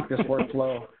I make this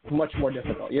workflow much more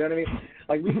difficult? You know what I mean?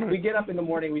 Like we get up in the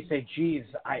morning, we say, geez,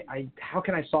 how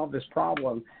can I solve this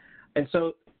problem? And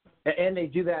so, and they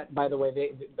do that, by the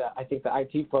way, I think the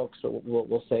IT folks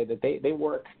will say that they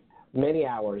work many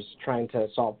hours trying to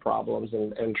solve problems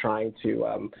and trying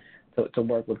to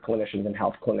work with clinicians and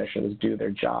help clinicians do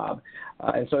their job.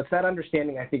 And so it's that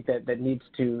understanding, I think, that needs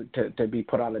to be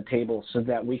put on the table so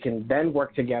that we can then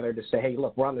work together to say, hey,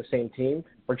 look, we're on the same team.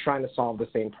 We're trying to solve the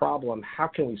same problem. How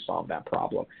can we solve that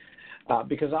problem?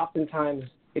 Because oftentimes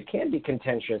it can be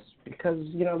contentious because,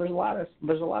 there's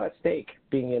a lot at stake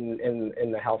being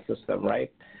in the health system,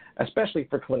 right? Especially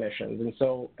for clinicians. And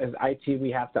so as IT,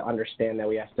 we have to understand that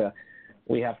we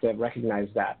have to recognize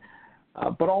that.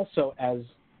 But also as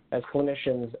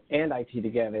clinicians and IT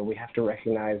together, we have to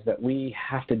recognize that we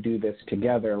have to do this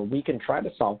together. We can try to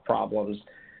solve problems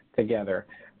together.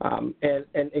 And as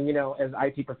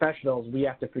IT professionals, we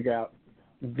have to figure out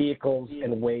vehicles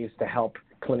and ways to help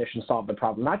clinicians solve the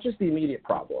problem, not just the immediate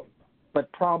problem,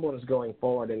 but problems going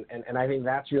forward. And I think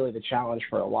that's really the challenge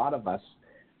for a lot of us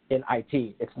in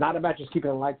IT. It's not about just keeping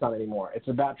the lights on anymore. It's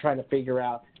about trying to figure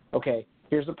out, okay,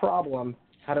 here's a problem.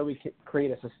 How do we create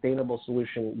a sustainable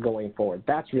solution going forward?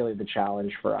 That's really the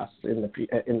challenge for us in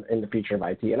the future of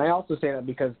IT. And I also say that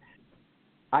because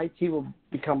IT will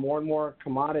become more and more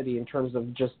commodity in terms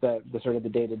of just the sort of the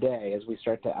day-to-day as we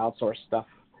start to outsource stuff,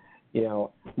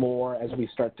 more, as we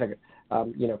start to,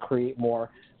 create more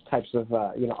types of,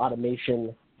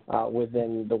 automation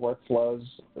within the workflows.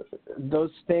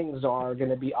 Those things are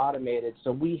going to be automated,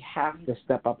 so we have to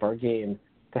step up our game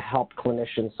to help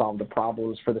clinicians solve the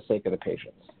problems for the sake of the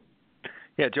patients.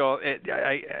 Yeah, Joel,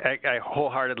 I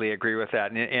wholeheartedly agree with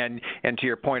that. And to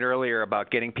your point earlier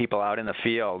about getting people out in the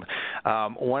field,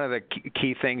 one of the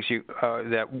key things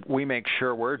that we make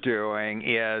sure we're doing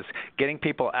is getting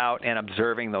people out and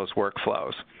observing those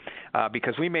workflows.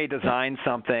 Because we may design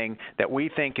something that we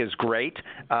think is great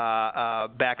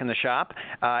back in the shop,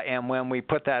 and when we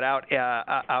put that out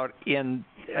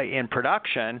in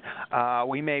production,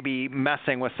 we may be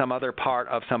messing with some other part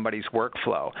of somebody's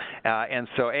workflow. And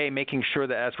so, making sure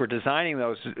that as we're designing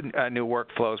those new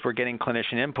workflows, we're getting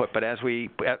clinician input. But as we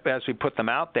put them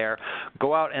out there,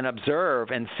 go out and observe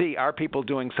and see, are people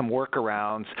doing some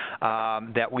workarounds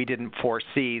that we didn't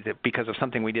foresee because of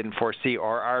something we didn't foresee,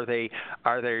 or are they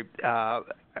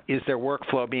is their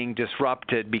workflow being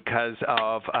disrupted because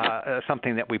of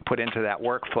something that we put into that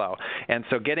workflow? And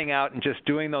so getting out and just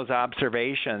doing those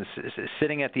observations,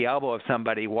 sitting at the elbow of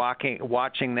somebody,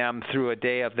 watching them through a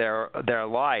day of their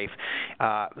life,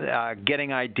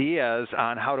 getting ideas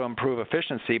on how to improve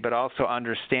efficiency, but also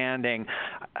understanding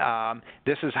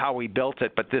this is how we built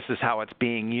it, but this is how it's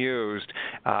being used,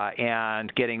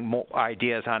 and getting more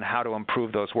ideas on how to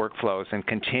improve those workflows and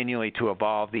continually to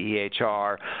evolve the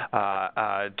EHR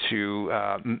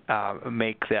to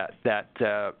make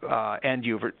that end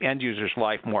user's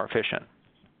life more efficient.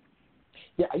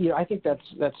 Yeah, I think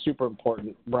that's super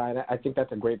important, Brian. I think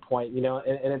that's a great point.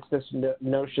 And it's this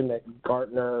notion that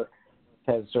Gartner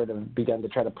has sort of begun to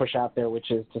try to push out there,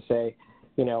 which is to say,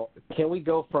 can we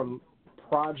go from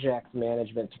project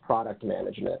management to product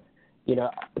management?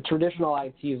 Traditional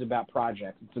IT is about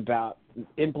projects. It's about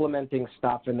implementing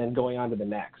stuff and then going on to the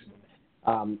next.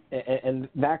 And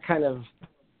that kind of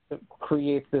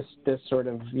creates this sort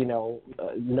of,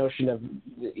 notion of,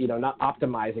 not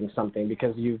optimizing something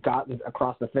because you've gotten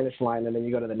across the finish line and then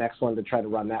you go to the next one to try to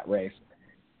run that race.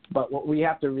 But what we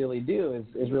have to really do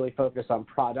is really focus on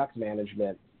product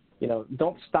management.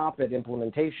 Don't stop at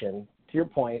implementation. To your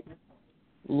point,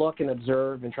 look and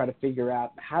observe and try to figure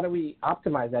out how do we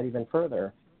optimize that even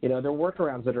further. There are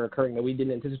workarounds that are occurring that we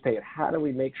didn't anticipate. How do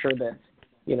we make sure that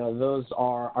those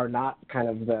are not kind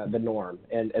of the norm,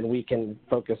 and we can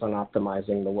focus on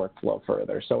optimizing the workflow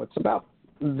further. So it's about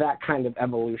that kind of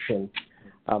evolution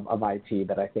of IT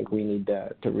that I think we need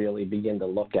to really begin to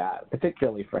look at,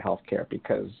 particularly for healthcare,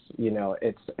 because,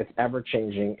 it's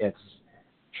ever-changing, it's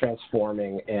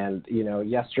transforming, and,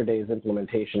 yesterday's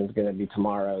implementation is going to be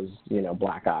tomorrow's,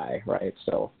 black eye, right?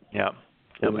 So yeah,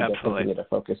 we need absolutely. to continue to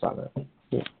focus on it.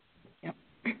 Yeah. Yep.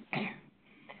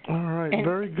 All right,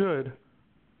 very good.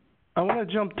 I want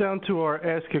to jump down to our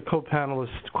Ask a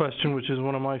Co-Panelist question, which is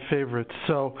one of my favorites.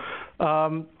 So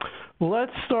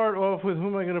let's start off with who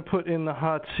am I going to put in the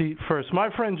hot seat first? My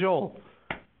friend Joel.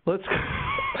 Let's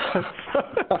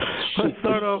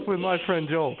start off with my friend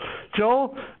Joel.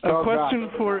 Joel, a question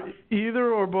for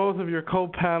either or both of your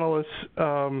co-panelists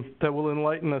that will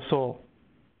enlighten us all.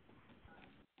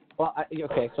 Well,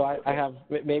 so I have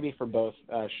maybe for both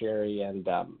Sherri and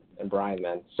Brian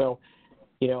then. So,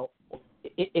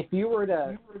 if you were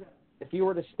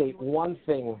to state one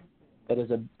thing that is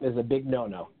a big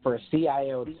no-no for a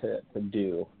CIO to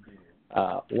do,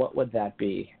 what would that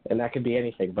be? And that could be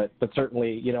anything, but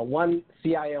certainly, one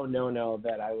CIO no-no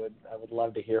that I would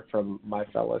love to hear from my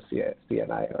fellow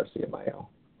CNIO or CMIO.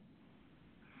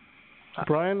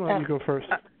 Brian, why don't you go first?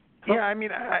 Yeah,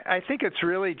 I think it's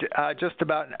really just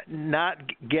about not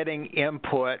getting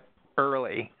input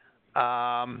early.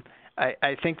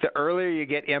 I think the earlier you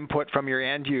get input from your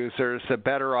end users, the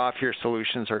better off your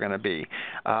solutions are going to be.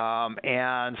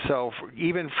 And so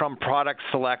even from product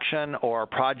selection or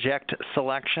project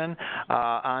selection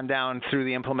on down through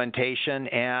the implementation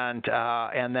and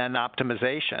then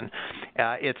optimization,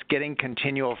 it's getting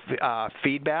continual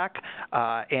feedback.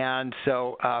 And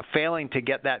so failing to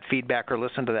get that feedback or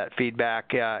listen to that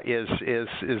feedback is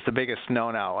the biggest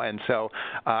no-no. And so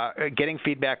getting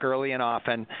feedback early and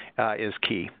often is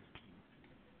key.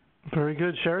 Very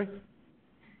good. Sherri?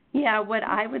 Yeah, what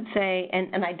I would say,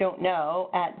 and I don't know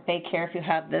at Baycare if you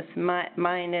have this,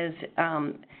 mine is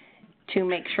to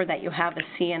make sure that you have a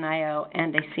CNIO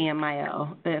and a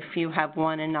CMIO. If you have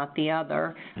one and not the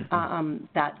other,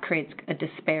 that creates a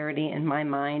disparity in my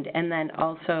mind. And then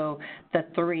also the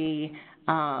three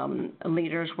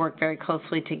leaders work very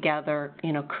closely together,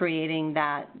 creating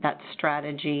that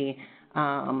strategy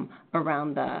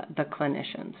around the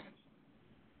clinicians.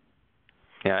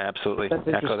 Yeah, absolutely. That's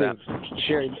interesting,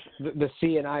 Sherri. The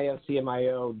CNIO,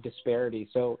 CMIO disparity.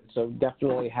 So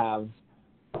definitely have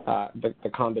the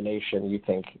combination. You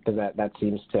think, because that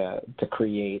seems to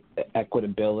create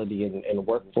equitability in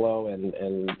workflow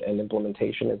and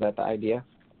implementation. Is that the idea?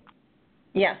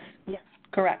 Yes.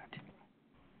 Correct.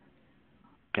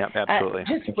 Yeah, absolutely.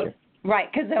 Right,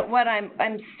 because what I'm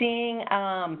seeing,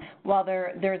 while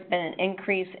there's been an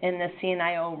increase in the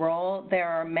CNIO role, there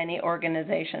are many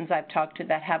organizations I've talked to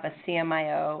that have a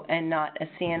CMIO and not a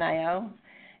CNIO,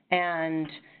 and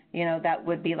that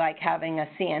would be like having a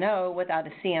CNO without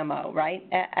a CMO, right?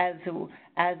 As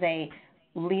a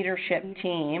leadership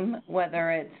team,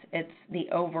 whether it's the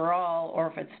overall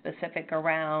or if it's specific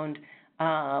around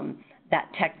that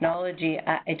technology,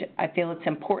 I feel it's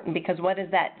important, because what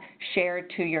does that share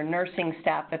to your nursing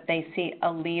staff if they see a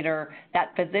leader,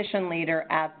 that physician leader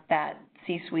at that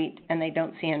C-suite, and they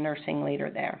don't see a nursing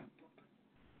leader there?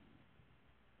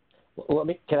 Well,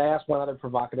 can I ask one other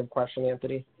provocative question,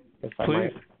 Anthony? If I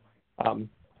Please. might.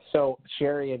 So,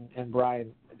 Sherri and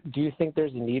Brian, do you think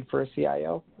there's a need for a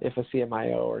CIO if a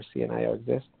CMIO or CNIO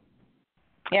exists?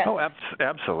 Yes. Oh,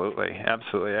 absolutely.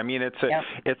 I mean,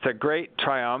 it's a great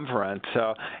triumvirate.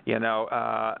 So,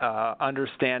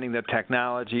 understanding the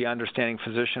technology, understanding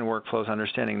physician workflows,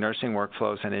 understanding nursing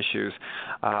workflows and issues.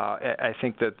 I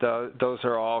think that those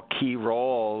are all key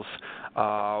roles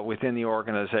within the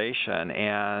organization,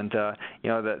 and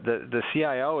the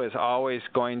CIO is always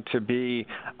going to be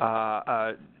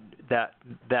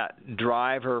that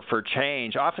driver for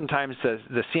change. Oftentimes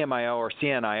the CMIO or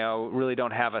CNIO really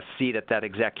don't have a seat at that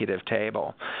executive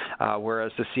table,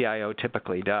 whereas the CIO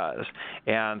typically does.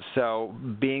 And so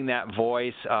being that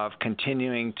voice of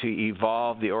continuing to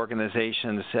evolve the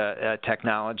organization's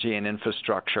technology and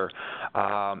infrastructure,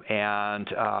 and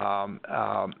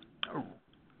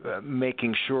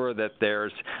making sure that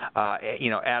there's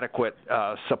adequate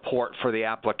support for the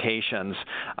applications,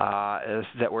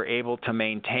 that we're able to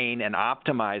maintain and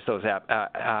optimize those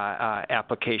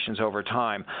applications over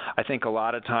time. I think a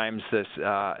lot of times the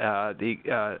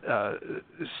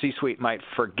C-suite might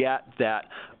forget that,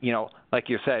 like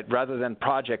you said, rather than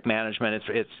project management,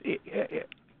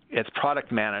 it's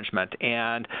product management,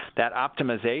 and that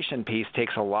optimization piece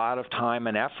takes a lot of time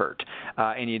and effort,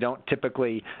 and you don't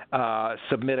typically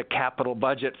submit a capital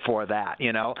budget for that.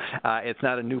 It's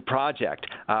not a new project,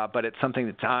 but it's something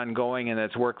that's ongoing, and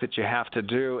it's work that you have to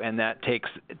do, and that takes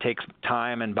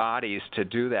time and bodies to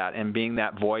do that, and being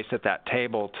that voice at that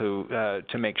table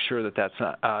to make sure that that's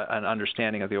an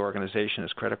understanding of the organization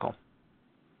is critical.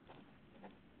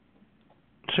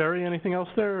 Sherri, anything else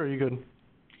there, or are you good?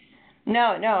 No,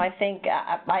 I think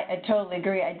I totally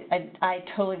agree. I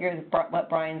totally agree with what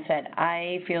Brian said.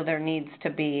 I feel there needs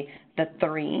to be the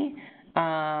three,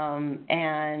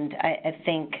 and I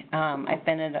think I've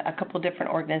been at a couple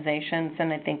different organizations,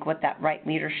 and I think with that right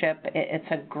leadership, it's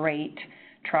a great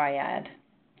triad.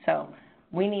 So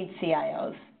we need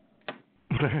CIOs.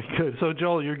 Very good. So,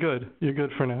 Joel, you're good. You're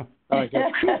good for now. All right, good.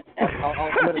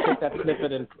 I'm going to take that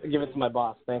snippet and give it to my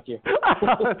boss. Thank you.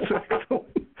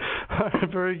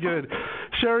 Very good.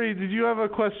 Sherri, did you have a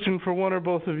question for one or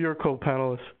both of your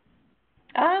co-panelists?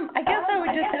 I guess I would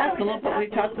just ask a little bit. We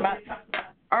talked about,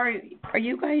 are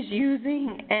you guys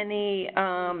using any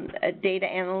data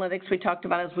analytics? We talked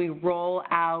about as we roll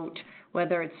out,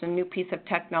 whether it's a new piece of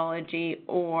technology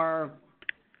or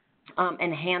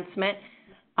enhancement.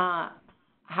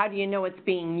 How do you know it's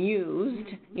being used?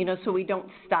 So we don't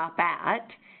stop at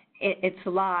it's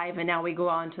live, and now we go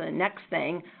on to the next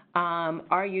thing.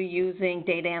 Are you using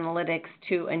data analytics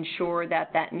to ensure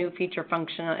that new feature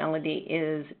functionality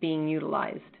is being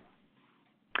utilized?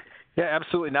 Yeah,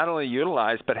 absolutely. Not only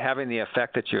utilized, but having the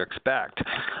effect that you expect.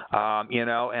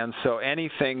 And so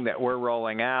anything that we're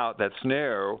rolling out that's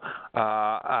new,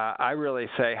 I really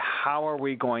say, how are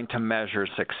we going to measure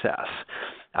success?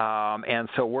 And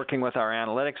so working with our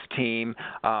analytics team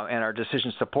and our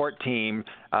decision support team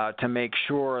to make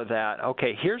sure that,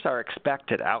 okay, here's our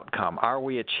expected outcome. Are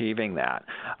we achieving that?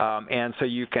 And so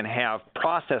you can have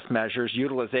process measures,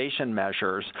 utilization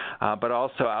measures, but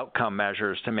also outcome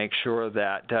measures to make sure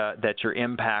that you're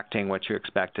impacting what you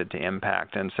expected to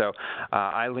impact. And so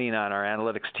I lean on our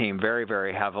analytics team very,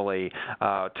 very heavily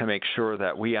to make sure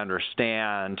that we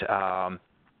understand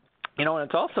And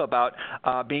it's also about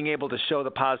being able to show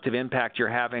the positive impact you're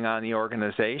having on the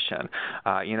organization.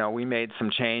 We made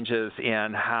some changes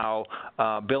in how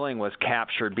billing was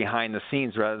captured behind the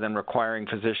scenes rather than requiring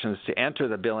physicians to enter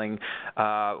the billing.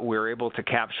 We were able to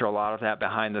capture a lot of that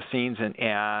behind the scenes,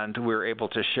 and we were able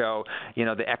to show,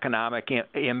 the economic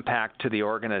impact to the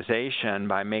organization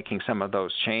by making some of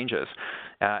those changes.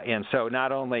 And so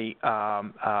not only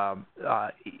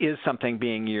is something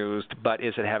being used, but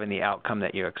is it having the outcome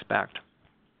that you expect?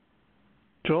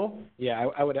 Joel? Yeah,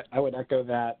 I would echo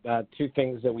that. Two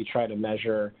things that we try to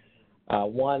measure.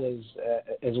 One is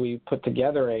as we put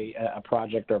together a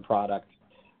project or a product,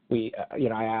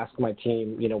 I ask my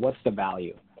team, what's the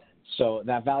value? So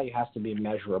that value has to be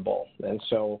measurable. And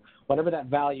so whatever that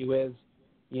value is,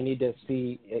 you need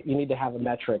to have a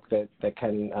metric that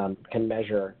can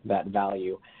measure that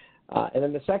value. And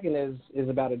then the second is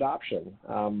about adoption.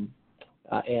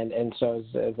 And so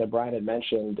as Brian had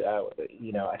mentioned,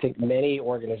 I think many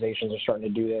organizations are starting to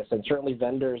do this, and certainly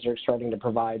vendors are starting to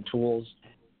provide tools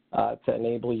to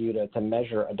enable you to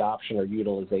measure adoption or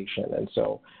utilization. And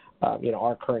so,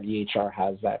 our current EHR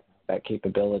has that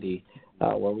capability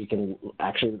where we can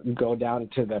actually go down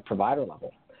to the provider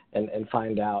level and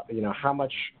find out, how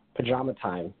much pajama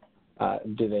time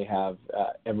do they have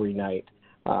every night?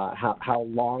 How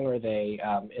long are they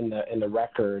in the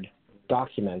record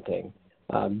documenting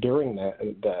during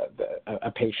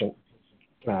a patient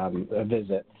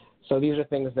visit? So these are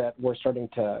things that we're starting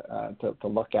to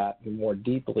look at more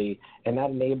deeply, and that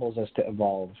enables us to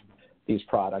evolve these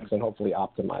products and hopefully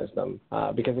optimize them.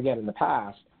 Because again, in the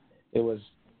past, it was,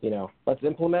 let's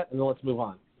implement and then let's move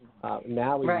on.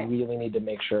 Now we really need to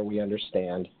make sure we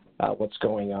understand what's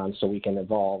going on so we can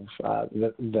evolve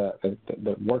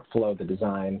the workflow, the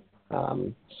design,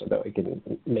 so that we can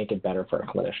make it better for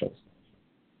our clinicians.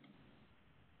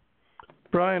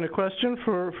 Brian, a question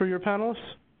for your panelists,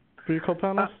 for your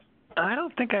co-panelists? I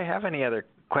don't think I have any other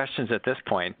questions at this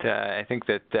point. I think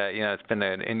that it's been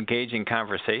an engaging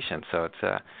conversation, so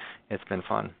it's been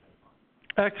fun.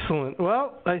 Excellent.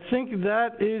 Well, I think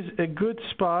that is a good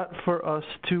spot for us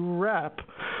to wrap.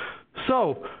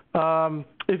 So,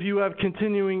 if you have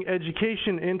continuing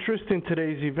education interest in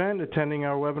today's event, attending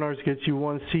our webinars gets you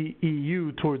one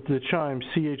CEU towards the CHIME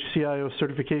CHCIO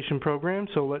certification program,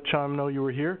 so let CHIME know you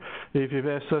were here. If you've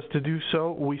asked us to do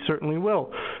so, we certainly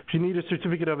will. If you need a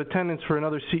certificate of attendance for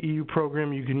another CEU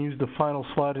program, you can use the final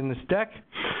slide in this deck.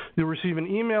 You'll receive an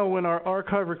email when our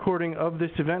archive recording of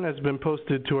this event has been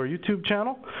posted to our YouTube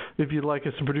channel. If you'd like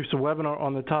us to produce a webinar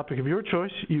on the topic of your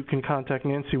choice, you can contact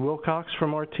Nancy Wilcox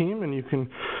from our team, and you can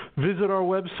visit our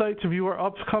website to view our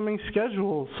upcoming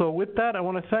schedule. So with that, I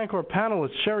want to thank our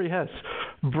panelists, Sherri Hess,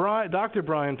 Dr.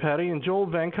 Brian Patty, and Joel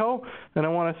Vengco, and I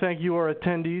want to thank you, our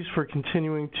attendees, for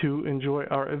continuing to enjoy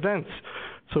our events.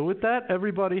 So with that,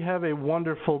 everybody have a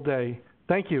wonderful day.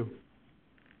 Thank you.